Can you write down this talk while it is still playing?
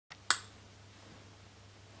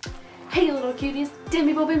Hey little cuties,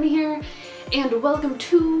 Bemi here, and welcome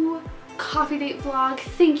to Coffee Date Vlog.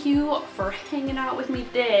 Thank you for hanging out with me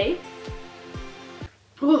today.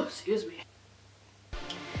 Oh, excuse me.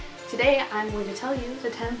 Today I'm going to tell you the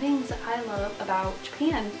 10 things that I love about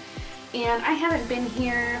Japan. And I haven't been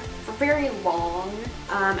here for very long,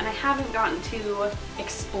 and I haven't gotten to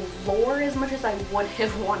explore as much as I would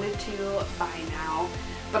have wanted to by now.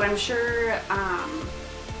 But I'm sure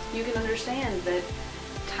you can understand that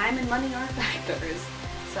time and money are factors.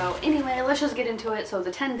 So anyway, let's just get into it. So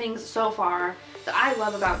the 10 things so far that I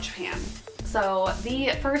love about Japan. So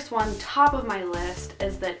the first one, top of my list,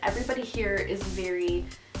 is that everybody here is very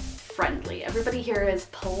friendly. Everybody here is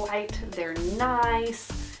polite, they're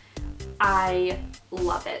nice. I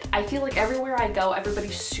love it. I feel like everywhere I go,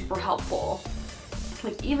 everybody's super helpful.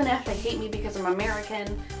 Like even if they hate me because I'm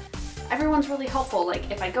American, everyone's really helpful. Like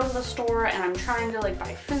if I go to the store and I'm trying to like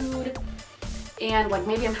buy food and like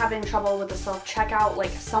maybe I'm having trouble with the self-checkout, like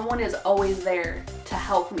someone is always there to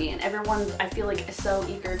help me, and everyone I feel like is so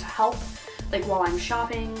eager to help like while I'm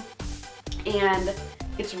shopping, and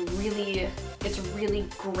it's really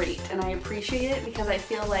great, and I appreciate it because I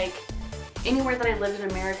feel like anywhere that I lived in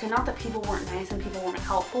America, not that people weren't nice and people weren't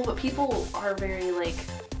helpful, but people are very like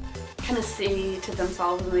kind of stay to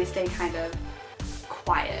themselves and they stay kind of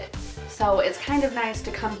quiet. So it's kind of nice to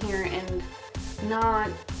come here and not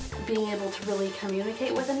being able to really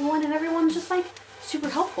communicate with anyone, and everyone's just like super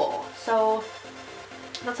helpful. So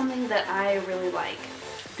that's something that I really like.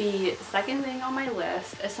 The second thing on my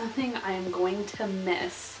list is something I'm going to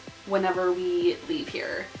miss whenever we leave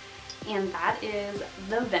here, and that is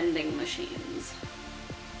the vending machines.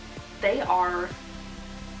 They are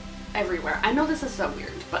everywhere. I know this is so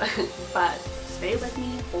weird, but stay with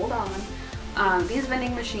me, hold on. These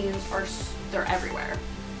vending machines they're everywhere.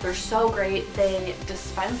 They're so great. They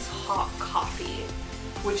dispense hot coffee,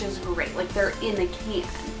 which is great. Like they're in a can.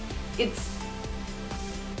 It's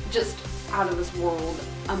just out of this world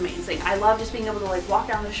amazing. I love just being able to like walk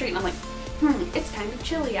down the street and I'm like, it's kind of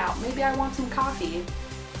chilly out. Maybe I want some coffee.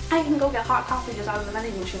 I can go get hot coffee just out of the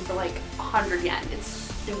vending machine for like 100 yen. It's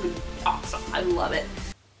stupid awesome. I love it.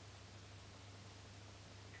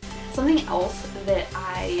 Something else that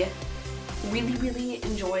I really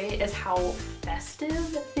enjoy is how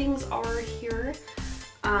festive things are here.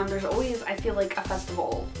 There's always, I feel like, a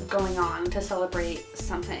festival going on to celebrate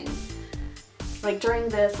something. Like during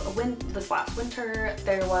this last winter,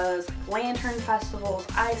 there was lantern festivals,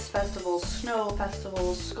 ice festivals, snow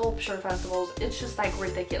festivals, sculpture festivals. It's just like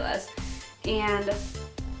ridiculous. And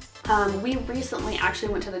we recently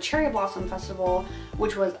actually went to the Cherry Blossom Festival,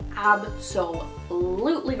 which was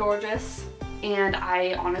absolutely gorgeous. And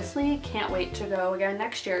I honestly can't wait to go again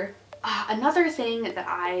next year. Another thing that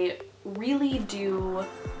I really do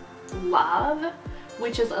love,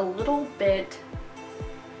 which is a little bit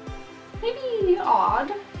maybe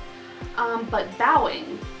odd, but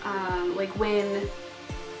bowing. Like when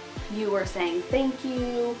you are saying thank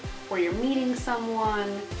you, or you're meeting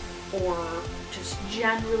someone, or just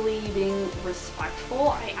generally being respectful,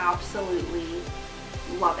 I absolutely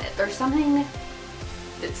love it. There's something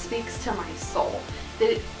that speaks to my soul,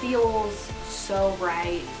 that it feels so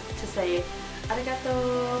right to say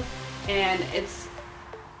arigato, and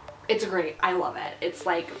it's great. I love it. It's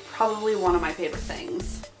like probably one of my favorite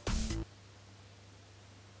things.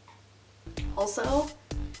 Also,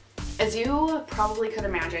 as you probably could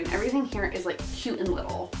imagine, everything here is like cute and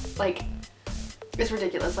little. Like it's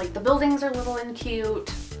ridiculous. Like the buildings are little and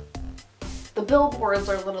cute, the billboards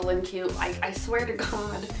are little and cute. I swear to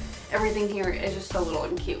God, everything here is just so little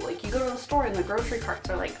and cute. Like you go to the store and the grocery carts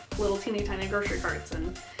are like little teeny tiny grocery carts,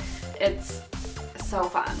 and it's so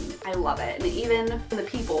fun. I love it. And even the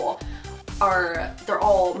people they're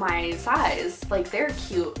all my size. Like they're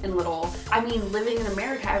cute and little. I mean, living in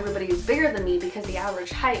America, everybody is bigger than me because the average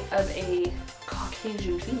height of a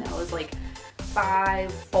Caucasian female is like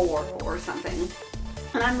 5'4" or something.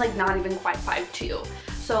 And I'm like not even quite 5'2".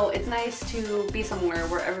 So it's nice to be somewhere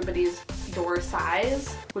where everybody's your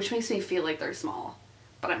size, which makes me feel like they're small,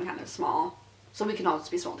 but I'm kind of small, so we can all just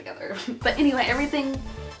be small together. But anyway, everything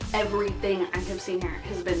I have seen here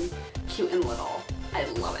has been cute and little. I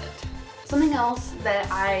love it. Something else that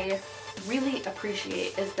I really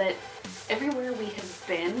appreciate is that everywhere we have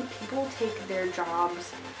been, people take their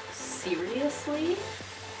jobs seriously,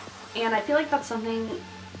 and I feel like that's something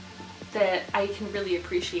that I can really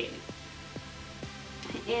appreciate.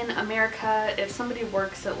 In America, if somebody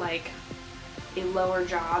works at like a lower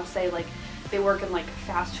job, say like they work in like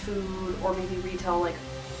fast food or maybe retail, like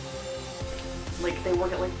they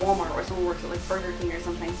work at like Walmart, or someone works at like Burger King or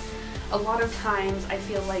something, a lot of times I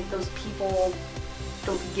feel like those people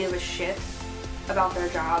don't give a shit about their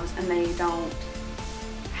jobs, and they don't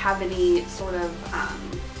have any sort of,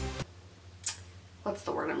 what's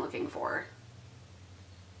the word I'm looking for?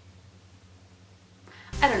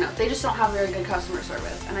 I don't know, they just don't have very good customer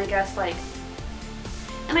service. And I guess like,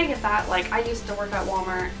 and I get that, like I used to work at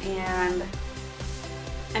Walmart, and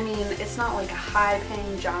I mean, it's not like a high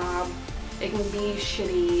paying job. It can be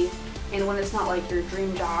shitty, and when it's not like your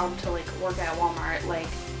dream job to like work at Walmart, like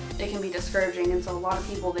it can be discouraging. And so a lot of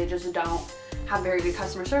people, they just don't have very good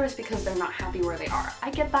customer service because they're not happy where they are. I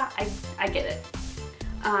get that, I get it.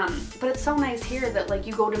 But it's so nice here that like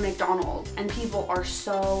you go to McDonald's and people are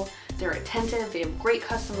so, they're attentive, they have great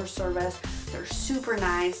customer service, they're super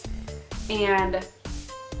nice, and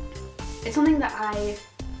it's something that I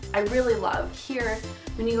really love. Here,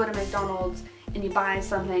 when you go to McDonald's and you buy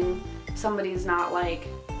something, somebody's not like,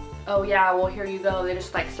 oh yeah, well here you go, they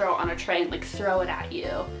just like throw it on a tray and like throw it at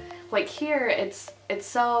you. Like here, it's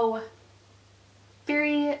so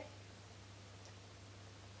very,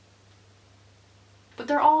 but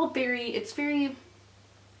they're all very, it's very,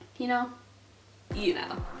 you know, you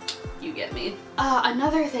get me.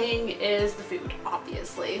 Another thing is the food,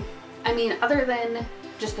 obviously. I mean, other than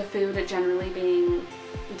just the food generally being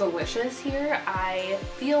delicious here, I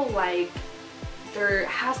feel like there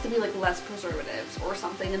has to be like less preservatives or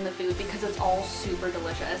something in the food because it's all super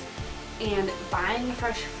delicious. And buying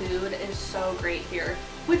fresh food is so great here.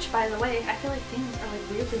 Which, by the way, I feel like things are like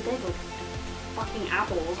weirdly big. Like fucking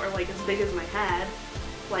apples are like as big as my head.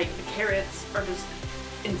 Like the carrots are just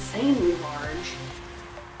insanely large.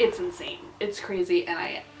 It's insane. It's crazy, and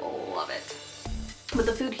I love it. But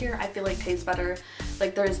the food here I feel like tastes better.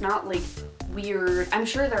 Like there's not like weird, I'm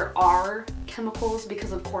sure there are chemicals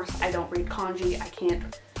because of course I don't read kanji. I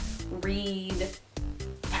can't read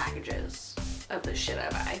packages of the shit I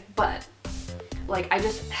buy. But like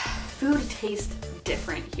food tastes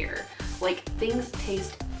different here. Like things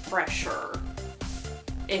taste fresher,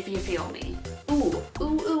 if you feel me. Ooh,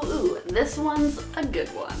 ooh, ooh, ooh. This one's a good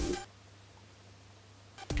one.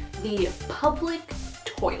 The public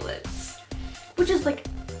toilets, which is like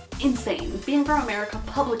insane. Being from America,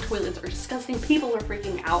 public toilets are disgusting. People are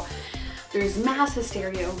freaking out. There's mass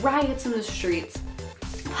hysteria, riots in the streets.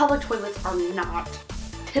 Public toilets are not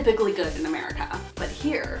typically good in America, but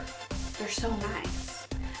here, they're so nice.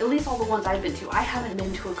 At least all the ones I've been to. I haven't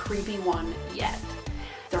been to a creepy one yet.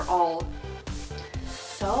 They're all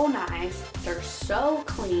so nice. They're so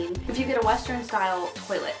clean. If you get a Western style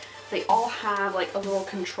toilet, they all have like a little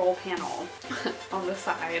control panel on the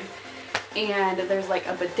side. And there's like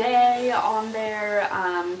a bidet on there,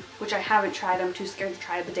 which I haven't tried. I'm too scared to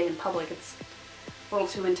try a bidet in public. It's a little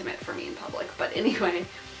too intimate for me in public. But anyway,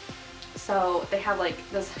 so they have like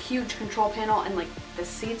this huge control panel, and like the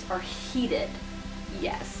seats are heated.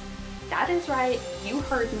 Yes, that is right. You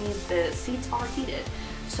heard me. The seats are heated.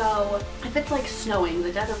 So if it's like snowing,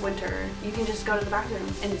 the dead of winter, you can just go to the bathroom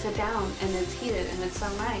and sit down, and it's heated, and it's so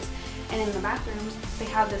nice. And in the bathrooms, they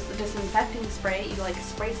have this disinfecting spray. You like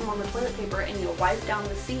spray some on the toilet paper and you wipe down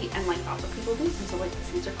the seat, and like that's what people do. And so like the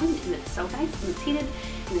seats are clean, and it's so nice, and it's heated,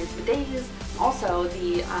 and there's bidets. Also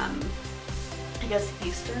the, I guess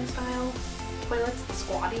Eastern style toilets, the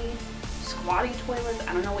squatty toilets,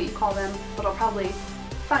 I don't know what you call them, but I'll probably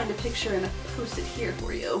find a picture and post it here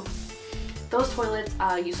for you. Those toilets,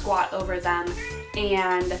 you squat over them,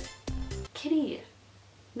 and kitty,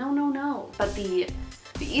 no. But the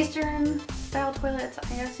Eastern style toilets,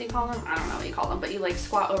 I guess you call them, I don't know what you call them, but you like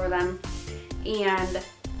squat over them, and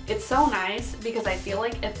it's so nice because I feel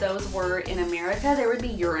like if those were in America, there would be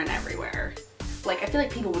urine everywhere. Like I feel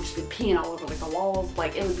like people would just be peeing all over like the walls,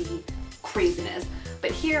 like it would be craziness.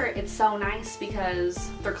 But here it's so nice because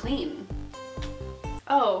they're clean.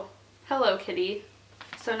 Oh, hello kitty.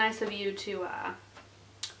 So nice of you to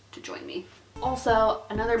join me. Also,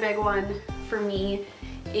 another big one for me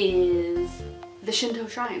is the Shinto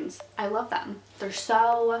shrines. I love them.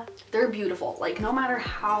 They're beautiful. Like no matter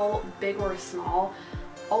how big or small,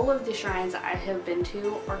 all of the shrines I have been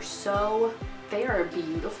to are they are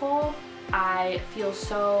beautiful. I feel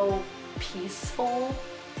so peaceful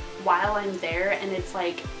while I'm there, and it's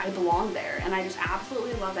like I belong there, and I just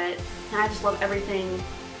absolutely love it. And I just love everything.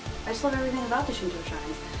 I just love everything about the Shinto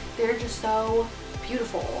shrines. They're just so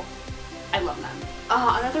beautiful. I love them.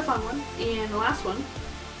 Another fun one, and the last one,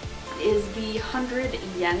 is the 100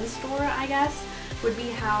 yen store, I guess, would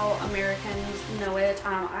be how Americans know it.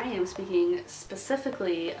 I am speaking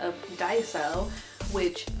specifically of Daiso,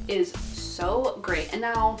 which is so great. And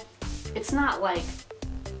now, it's not like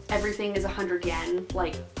everything is 100 yen,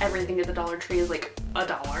 like everything at the Dollar Tree is like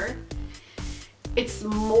 $1. It's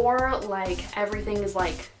more like everything is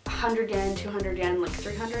like 100 yen, 200 yen, like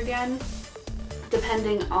 300 yen,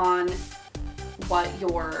 depending on what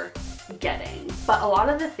you're getting. But a lot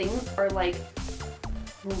of the things are like,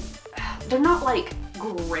 they're not like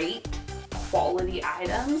great quality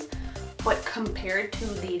items, but compared to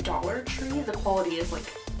the Dollar Tree, the quality is like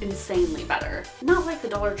insanely better. Not like the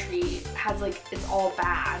Dollar Tree has like, it's all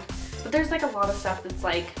bad, but there's like a lot of stuff that's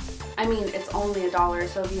like, I mean, it's only $1,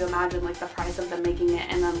 so if you imagine like the price of them making it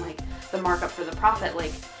and then like the markup for the profit,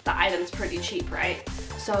 like the item's pretty cheap, right?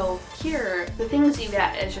 So here, the things you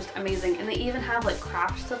get is just amazing. And they even have like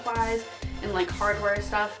craft supplies and like hardware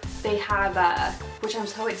stuff. They have, which I'm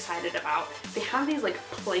so excited about, they have these like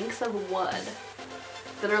planks of wood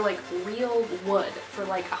that are like real wood for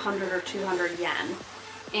like 100 or 200 yen.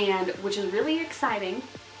 And which is really exciting.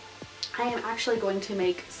 I am actually going to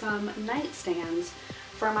make some nightstands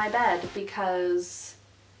for my bed because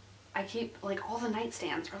I keep like all the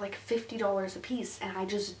nightstands are like $50 a piece, and I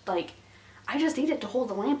just need it to hold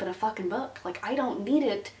the lamp and a fucking book. Like, I don't need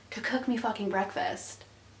it to cook me fucking breakfast.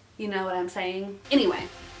 You know what I'm saying? Anyway,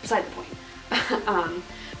 beside the point.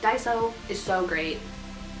 Daiso is so great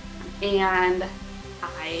and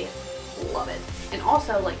I love it. And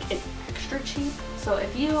also like it's extra cheap. So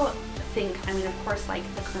if you think, I mean, of course, like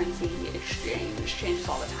the currency exchange changes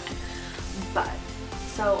all the time, but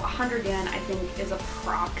so 100 yen I think is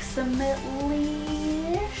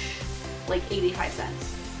approximately like 85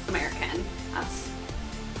 cents American. That's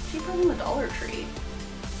cheaper than the Dollar Tree,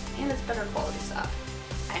 and it's better quality stuff.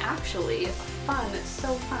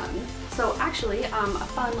 So actually, a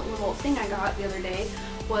fun little thing I got the other day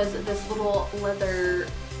was this little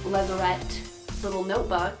leatherette little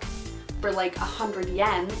notebook for like 100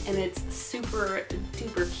 yen, and it's super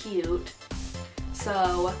duper cute.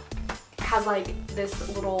 So it has like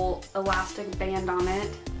this little elastic band on it,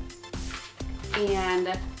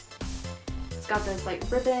 and it's got this like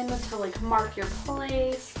ribbon to like mark your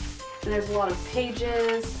place, and there's a lot of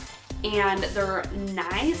pages, and they're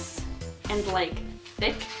nice and like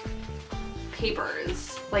thick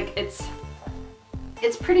papers. Like it's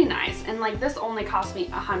pretty nice, and like this only cost me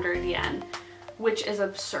 100 yen, which is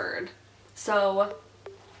absurd. So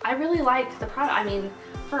I really like the product. I mean,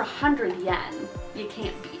 for 100 yen, you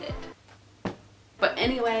can't beat it. But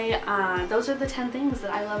anyway, those are the 10 things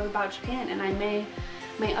that I love about Japan, and I may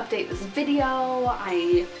update this video.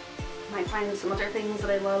 I might find some other things that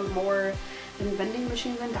I love more than vending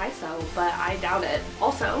machines and Daiso, but I doubt it.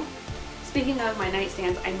 Also, speaking of my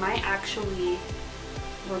nightstands, I might actually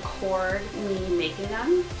record me making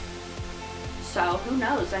them. So who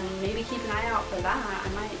knows? I mean, maybe keep an eye out for that. I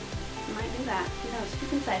might do that. Who knows? Who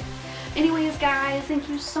can say? Anyways, guys, thank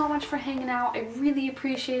you so much for hanging out. I really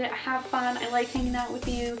appreciate it. I have fun. I like hanging out with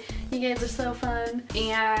you. You guys are so fun.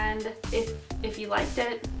 And if you liked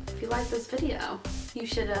it, if you liked this video, you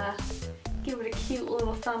should give it a cute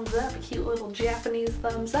little thumbs up, a cute little Japanese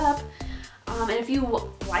thumbs up. And if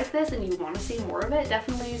you like this and you want to see more of it,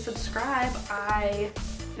 definitely subscribe. I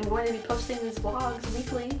am going to be posting these vlogs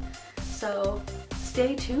weekly, so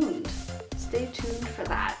stay tuned. Stay tuned for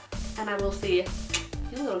that. And I will see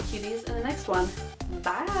you little cuties in the next one.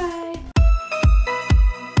 Bye!